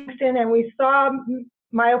NISMAT in Kingston and we saw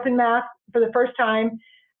MyOpenMath for the first time,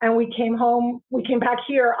 and we came back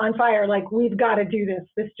here on fire, like, we've got to do this.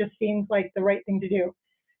 This just seems like the right thing to do.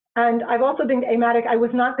 And I've also been to AMATIC. I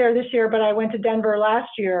was not there this year, but I went to Denver last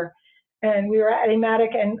year, and we were at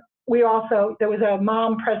AMATIC, and there was a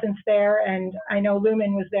mom presence there, and I know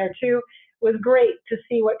Lumen was there too. It was great to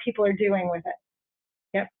see what people are doing with it.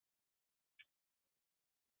 Yep.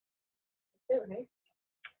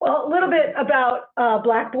 Well, a little bit about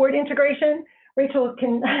Blackboard integration. Rachel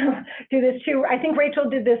can do this too. I think Rachel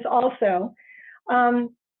did this also.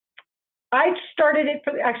 I started it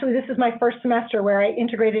actually, this is my first semester where I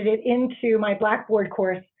integrated it into my Blackboard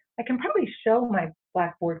course. I can probably show my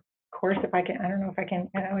Blackboard course if I can. I don't know if I can,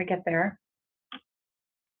 how do I get there?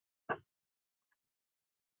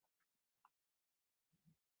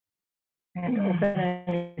 And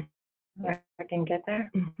open, if I can get there.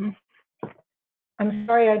 I'm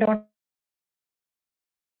sorry, I don't.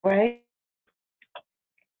 Way.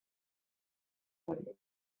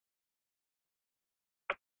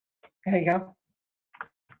 There you go.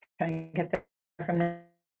 Can I get there from there?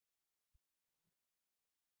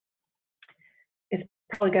 It's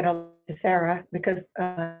probably going to Sara because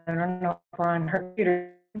I don't know if we're on her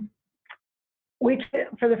computer.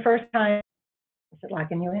 For the first time, is it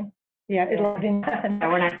logging you in? Yeah, it logged in. No,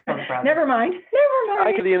 we're not supposed to. Never mind. Never mind.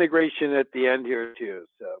 I get the integration at the end here too.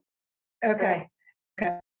 So. Okay.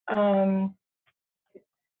 Okay.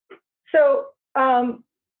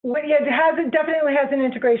 It definitely has an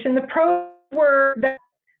integration. The pros were that,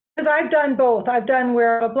 because I've done both. I've done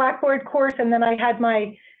a Blackboard course, and then I had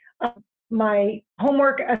my my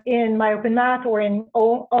homework in MyOpenMath or in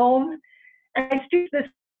OHM. And students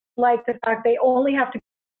like the fact they only have to go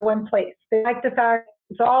to one place. They like the fact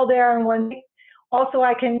it's all there in one place. Also,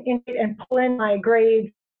 I can integrate and pull in my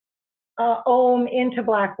grades OHM into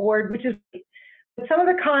Blackboard, which is some of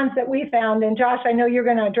the cons that we found. And Josh, I know you're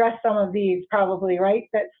going to address some of these probably, right?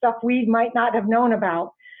 That stuff we might not have known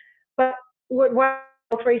about. But what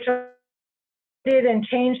Rachel did and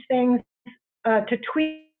changed things to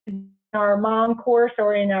tweak our mom course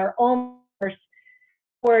or in our own course,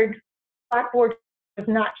 Blackboard was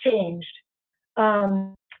not changed.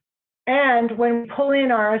 And when we pull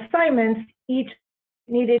in our assignments, each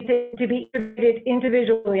needed to be integrated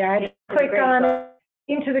individually. I had to click on it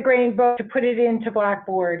into the grade book to put it into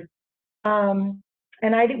Blackboard. And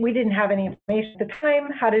we didn't have any information at the time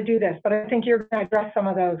how to do this, but I think you're going to address some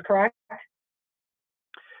of those, correct?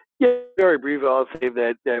 Yeah, very briefly, I'll say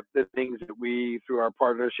that the things that we, through our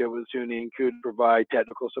partnership with SUNY, could provide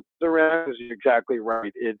technical support around, because you're exactly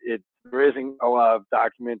right. There isn't a lot of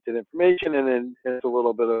documented information, and then it's a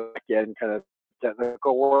little bit of, again, kind of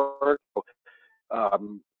technical work.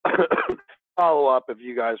 Follow up if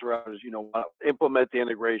you guys want to implement the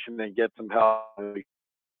integration and get some help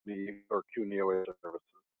or CUNY services.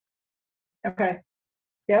 Okay.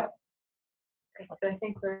 Yep. So I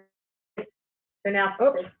think we're so now.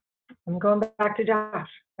 Oops. I'm going back to Josh,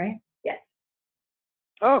 right? Yes.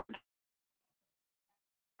 Oh.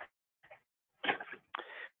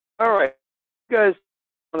 All right. You guys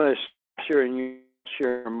want to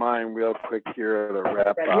share mine real quick here to wrap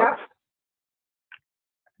up. Yep.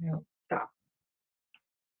 No, stop.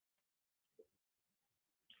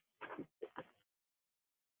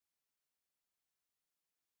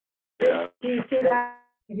 Yeah. Do you see that?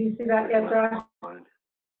 Did you see that yet, Josh?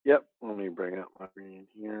 Yep. Let me bring up my screen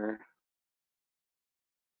here.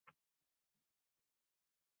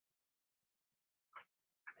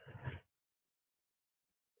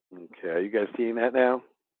 Okay. Are you guys seeing that now?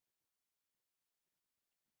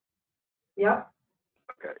 Yep.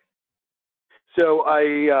 Okay. So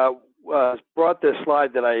I brought this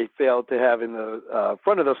slide that I failed to have in the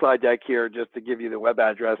front of the slide deck here, just to give you the web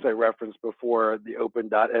address I referenced before, the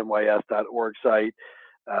open.nys.org site.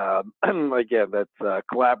 Again, that's a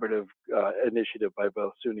collaborative initiative by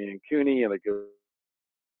both SUNY and CUNY, and it goes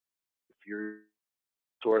if your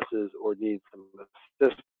sources or need some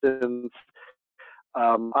assistance.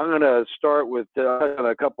 I'm going to start with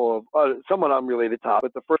a couple of somewhat unrelated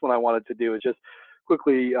topics. The first one I wanted to do is just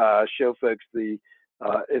quickly show folks the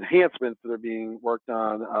enhancements that are being worked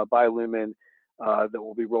on by Lumen that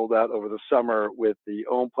will be rolled out over the summer with the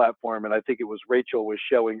OHM platform. And I think it was Rachel was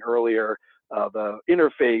showing earlier the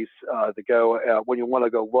interface to go when you want to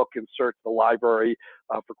go look and search the library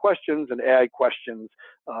for questions and add questions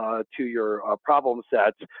to your problem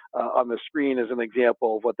sets on the screen as an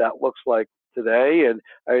example of what that looks like today. And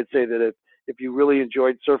I would say that if you really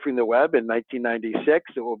enjoyed surfing the web in 1996,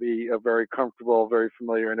 it will be a very comfortable, very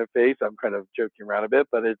familiar interface. I'm kind of joking around a bit,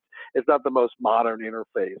 but it's not the most modern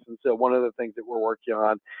interface. And so one of the things that we're working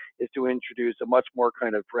on is to introduce a much more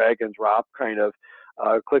kind of drag and drop kind of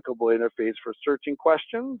clickable interface for searching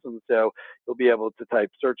questions. And so you'll be able to type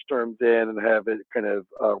search terms in and have it kind of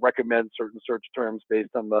recommend certain search terms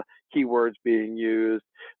based on the keywords being used.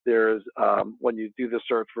 There's when you do the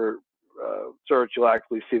search for search, you'll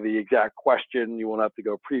actually see the exact question. You won't have to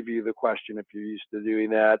go preview the question if you're used to doing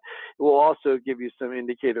that. It will also give you some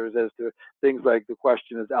indicators as to things like the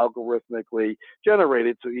question is algorithmically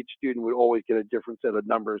generated, so each student would always get a different set of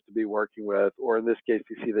numbers to be working with. Or in this case,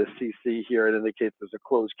 you see the CC here. It indicates there's a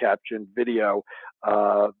closed caption video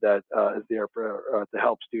that is there for to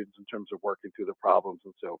help students in terms of working through the problems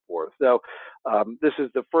and so forth. So this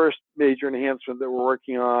is the first major enhancement that we're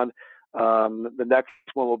working on. The next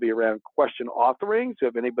one will be around question authoring. So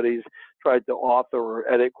if anybody's tried to author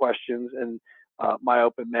or edit questions in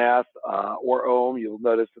MyLabs Math or OHM, you'll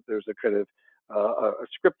notice that there's a kind of a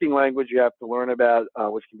scripting language you have to learn about,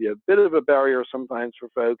 which can be a bit of a barrier sometimes for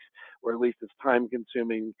folks, or at least it's time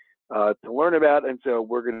consuming to learn about. And so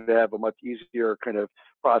we're going to have a much easier kind of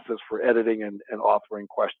process for editing and authoring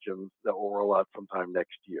questions that will roll out sometime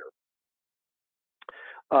next year.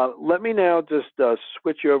 Let me now just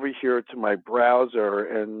switch over here to my browser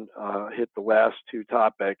and hit the last two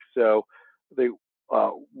topics. So the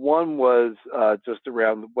one was just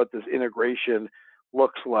around what this integration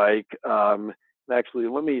looks like. Actually,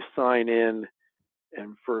 let me sign in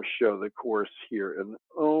and first show the course here in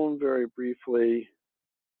OHM very briefly.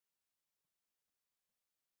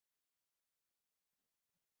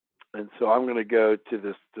 And so I'm going to go to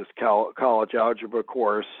this college algebra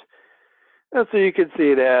course. And so you can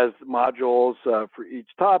see it has modules for each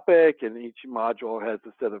topic, and each module has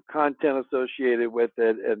a set of content associated with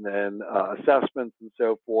it, and then assessments and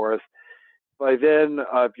so forth. By then,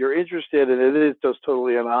 if you're interested, and it is just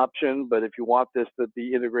totally an option, but if you want this to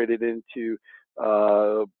be integrated into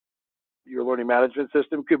your learning management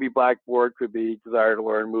system, could be Blackboard, could be Desire to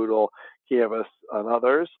Learn, Moodle, Canvas, and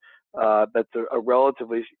others. That's a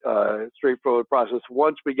relatively straightforward process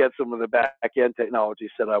once we get some of the back-end technology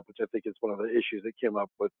set up, which I think is one of the issues that came up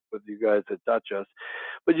with you guys at Dutchess.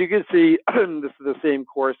 But you can see this is the same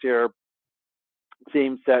course here,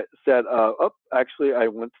 same set oh, actually, I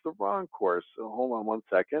went to the wrong course. So hold on one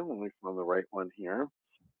second. Let me find the right one here.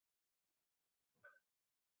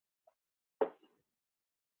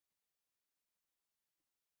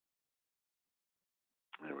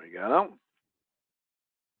 There we go.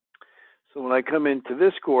 So when I come into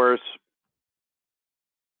this course,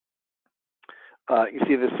 you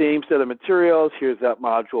see the same set of materials. Here's that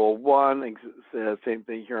module 1. Same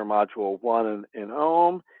thing here in module 1 in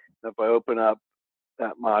OHM. If I open up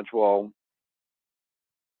that module,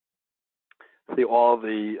 see all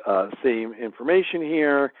the same information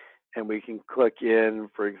here, and we can click in,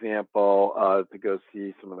 for example, to go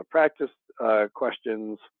see some of the practice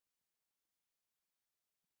questions.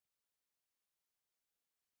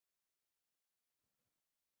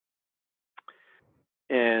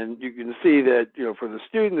 And you can see that, for the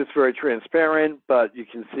student, it's very transparent, but you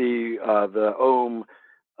can see the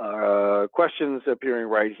OHM questions appearing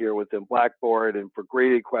right here within Blackboard. And for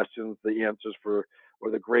graded questions, the answers or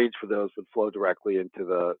the grades for those would flow directly into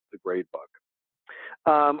the grade book.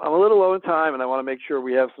 I'm a little low in time, and I want to make sure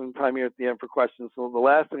we have some time here at the end for questions. So the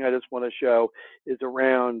last thing I just want to show is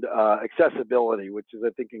around accessibility, which is, I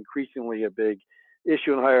think, increasingly a big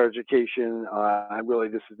issue in higher education. And really,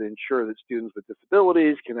 this is to ensure that students with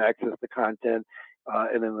disabilities can access the content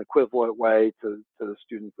in an equivalent way to the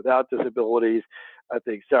students without disabilities. I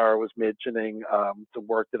think Sara was mentioning some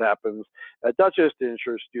work that happens at Dutchess to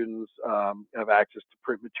ensure students have access to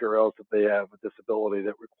print materials if they have a disability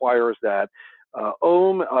that requires that.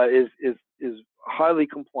 OHM is highly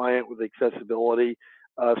compliant with accessibility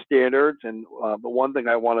standards, and the one thing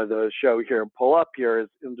I wanted to show here and pull up here is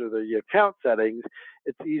under the account settings.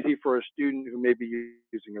 It's easy for a student who may be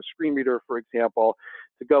using a screen reader, for example,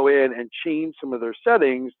 to go in and change some of their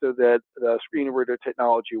settings so that the screen reader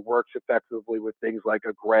technology works effectively with things like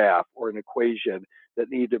a graph or an equation that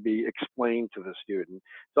need to be explained to the student.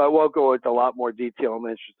 So I won't go into a lot more detail in the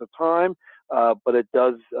interest of time, but it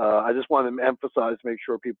does, I just wanted to emphasize, make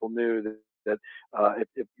sure people knew that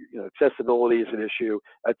if you know, accessibility is an issue,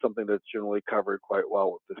 that's something that's generally covered quite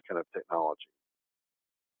well with this kind of technology.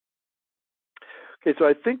 Okay, so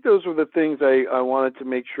I think those were the things I wanted to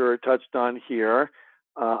make sure I touched on here.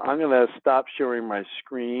 I'm going to stop sharing my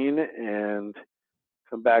screen and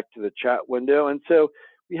come back to the chat window. And so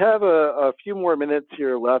we have a few more minutes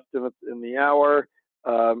here left in the hour.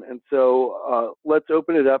 And so let's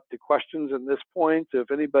open it up to questions at this point. So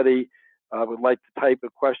if anybody would like to type a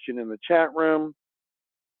question in the chat room,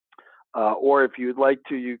 or if you'd like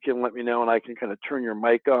to, you can let me know and I can kind of turn your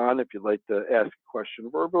mic on if you'd like to ask a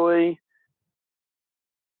question verbally.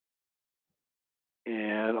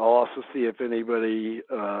 And I'll also see if anybody,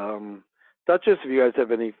 Dutchess, if you guys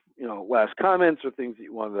have any, last comments or things that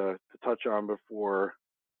you wanted to touch on before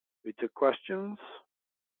we took questions.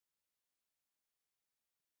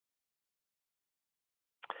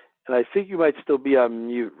 And I think you might still be on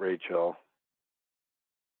mute, Rachel.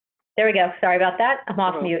 There we go. Sorry about that. I'm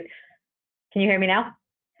off mute. Can you hear me now?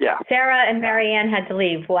 Yeah. Sarah and Maryanne had to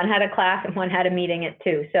leave. One had a class and one had a meeting at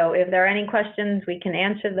 2. So if there are any questions, we can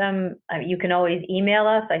answer them. You can always email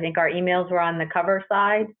us. I think our emails were on the cover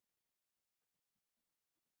side.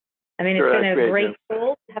 I mean, it's been a great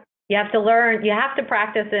tool. You have to learn, you have to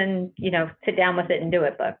practice and, sit down with it and do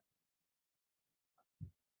it, but.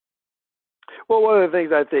 Well, one of the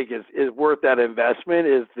things I think is worth that investment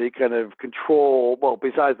is the kind of control, well,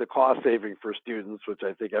 besides the cost saving for students, which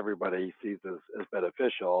I think everybody sees as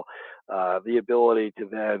beneficial, the ability to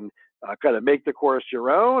then kind of make the course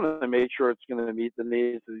your own and make sure it's going to meet the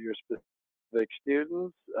needs of your specific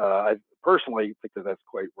students. I personally think that that's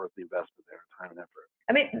quite worth the investment there, time and effort.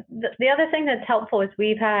 I mean, the other thing that's helpful is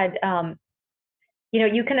we've had,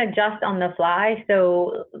 you can adjust on the fly.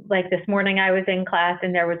 So like this morning I was in class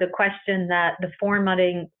and there was a question that the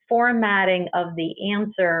formatting of the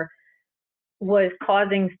answer was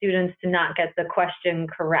causing students to not get the question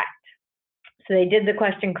correct. So they did the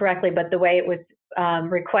question correctly, but the way it was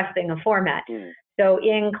requesting a format. So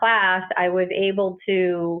in class, I was able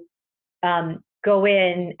to go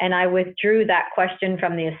in and I withdrew that question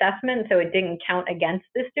from the assessment, so it didn't count against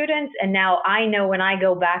the students. And now I know when I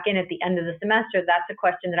go back in at the end of the semester, that's a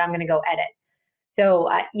question that I'm going to go edit. So,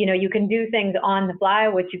 you can do things on the fly,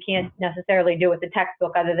 which you can't necessarily do with the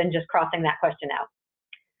textbook other than just crossing that question out.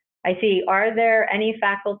 I see, are there any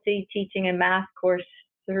faculty teaching a math course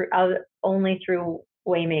only through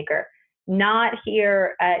Waymaker? Not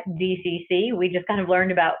here at DCC. We just kind of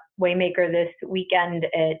learned about Waymaker this weekend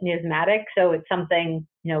at Newsmatic, so it's something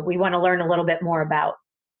we want to learn a little bit more about.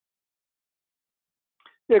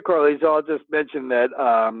 Yeah, Carly, so I'll just mention that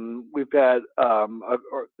we've had,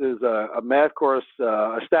 there's a math course,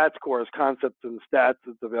 a stats course, Concepts and Stats,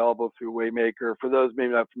 that's available through Waymaker. For those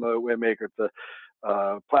maybe not familiar with Waymaker, it's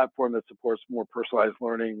a platform that supports more personalized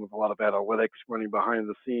learning with a lot of analytics running behind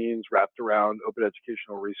the scenes, wrapped around open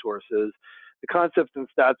educational resources. The Concepts and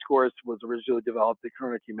Stats course was originally developed at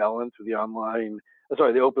Carnegie Mellon through the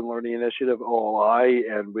Open Learning Initiative, OLI,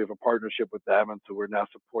 and we have a partnership with them, and so we're now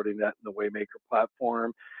supporting that in the Waymaker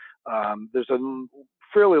platform. There's a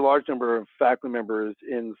fairly large number of faculty members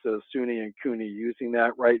in SUNY and CUNY using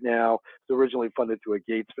that right now. It's originally funded through a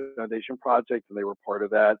Gates Foundation project, and they were part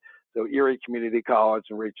of that. So Erie Community College,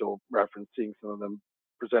 and Rachel referencing some of them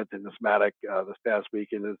presented in Newsmatic this past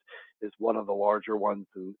weekend, is one of the larger ones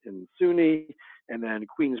in SUNY, and then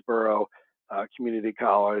Queensborough Community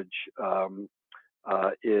College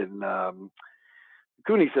in the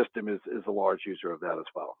CUNY system is a large user of that as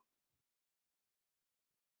well.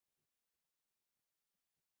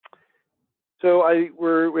 So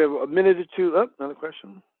we have a minute or two. Oh, another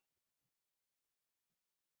question.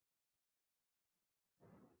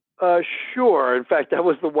 Sure. In fact, that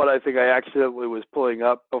was the one I think I accidentally was pulling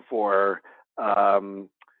up before,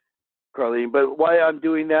 Carlene. But while I'm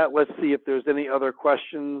doing that, let's see if there's any other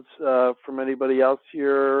questions from anybody else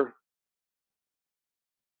here.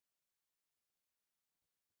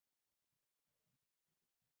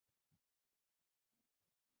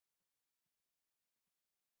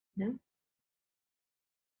 No?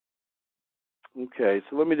 Okay,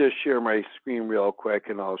 so let me just share my screen real quick,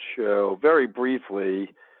 and I'll show very briefly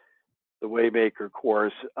the Waymaker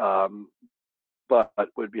course, but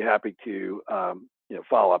would be happy to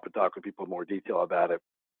follow up and talk with people in more detail about it.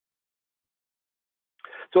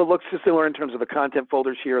 So it looks similar in terms of the content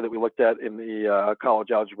folders here that we looked at in the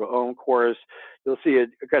College Algebra OHM course. You'll see a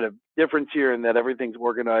kind of difference here in that everything's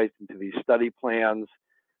organized into these study plans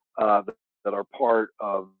that are part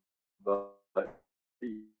of the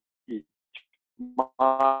each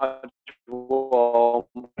module.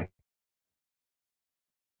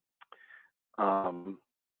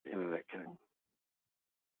 Internet connection.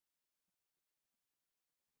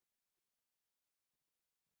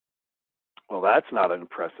 Well, that's not an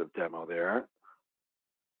impressive demo there.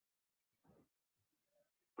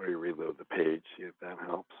 Let me reload the page, see if that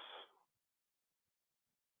helps.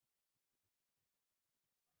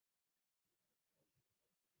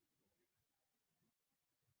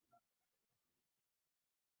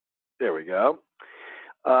 There we go.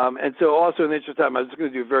 And so also in the interest of time, I was just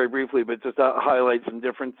going to do it very briefly, but just to highlight some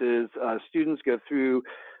differences. Students go through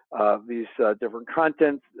these different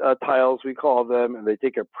content tiles, we call them, and they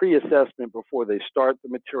take a pre-assessment before they start the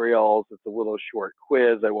materials. It's a little short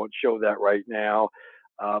quiz. I won't show that right now.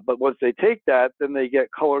 But once they take that, then they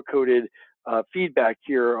get color-coded feedback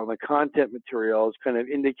here on the content materials, kind of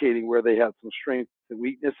indicating where they have some strengths and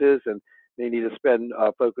weaknesses, and they need to spend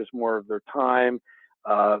focus more of their time.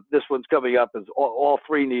 This one's coming up as all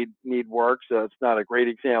three need work, so it's not a great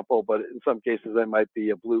example, but in some cases there might be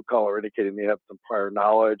a blue color indicating they have some prior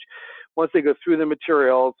knowledge. Once they go through the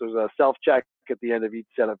materials, there's a self-check at the end of each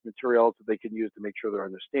set of materials that they can use to make sure they're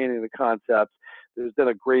understanding the concepts. There's then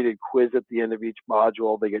a graded quiz at the end of each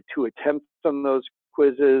module. They get 2 attempts on those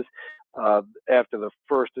quizzes. After the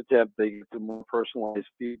first attempt, they get some more personalized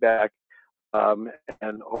feedback, and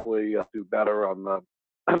hopefully do better on the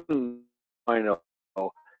final.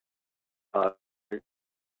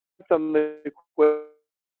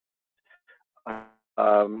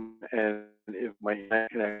 And if my internet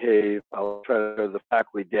connect, I'll try to go to the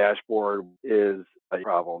faculty dashboard is a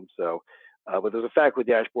problem. So, but there's a faculty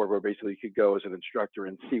dashboard where basically you could go as an instructor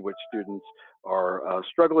and see which students are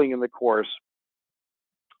struggling in the course,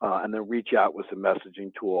 and then reach out with some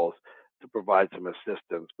messaging tools to provide some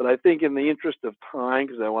assistance. But I think in the interest of time,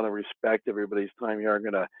 because I want to respect everybody's time here, I'm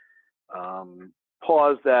going to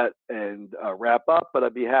pause that and wrap up, but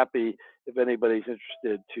I'd be happy if anybody's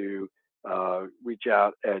interested to reach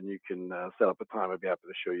out, and you can set up a time. I'd be happy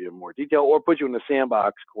to show you in more detail or put you in the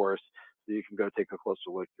sandbox course so you can go take a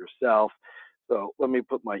closer look yourself. So let me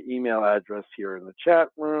put my email address here in the chat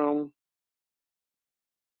room.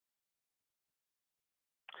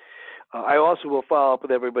 I also will follow up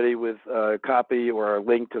with everybody with a copy or a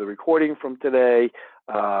link to the recording from today,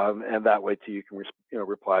 and that way too you can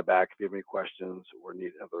reply back if you have any questions or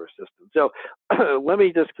need other assistance. So let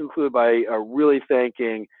me just conclude by really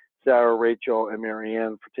thanking Sara, Rachel, and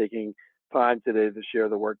Maryanne for taking time today to share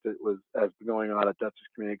the work that has been going on at Dutchess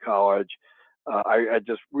Community College. I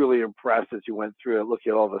just really impressed as you went through it,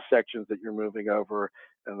 looking at all the sections that you're moving over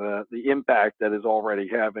and the impact that is already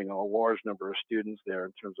having on a large number of students there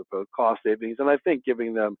in terms of both cost savings and I think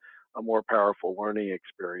giving them a more powerful learning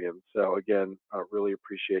experience. So again, I really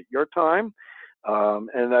appreciate your time.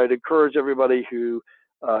 And I'd encourage everybody who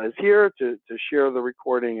is here to share the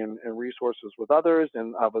recording and resources with others,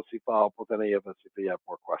 and obviously follow up with any of us if you have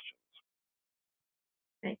more questions.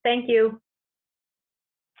 Thank you.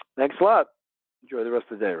 Thanks a lot. Enjoy the rest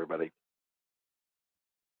of the day, everybody.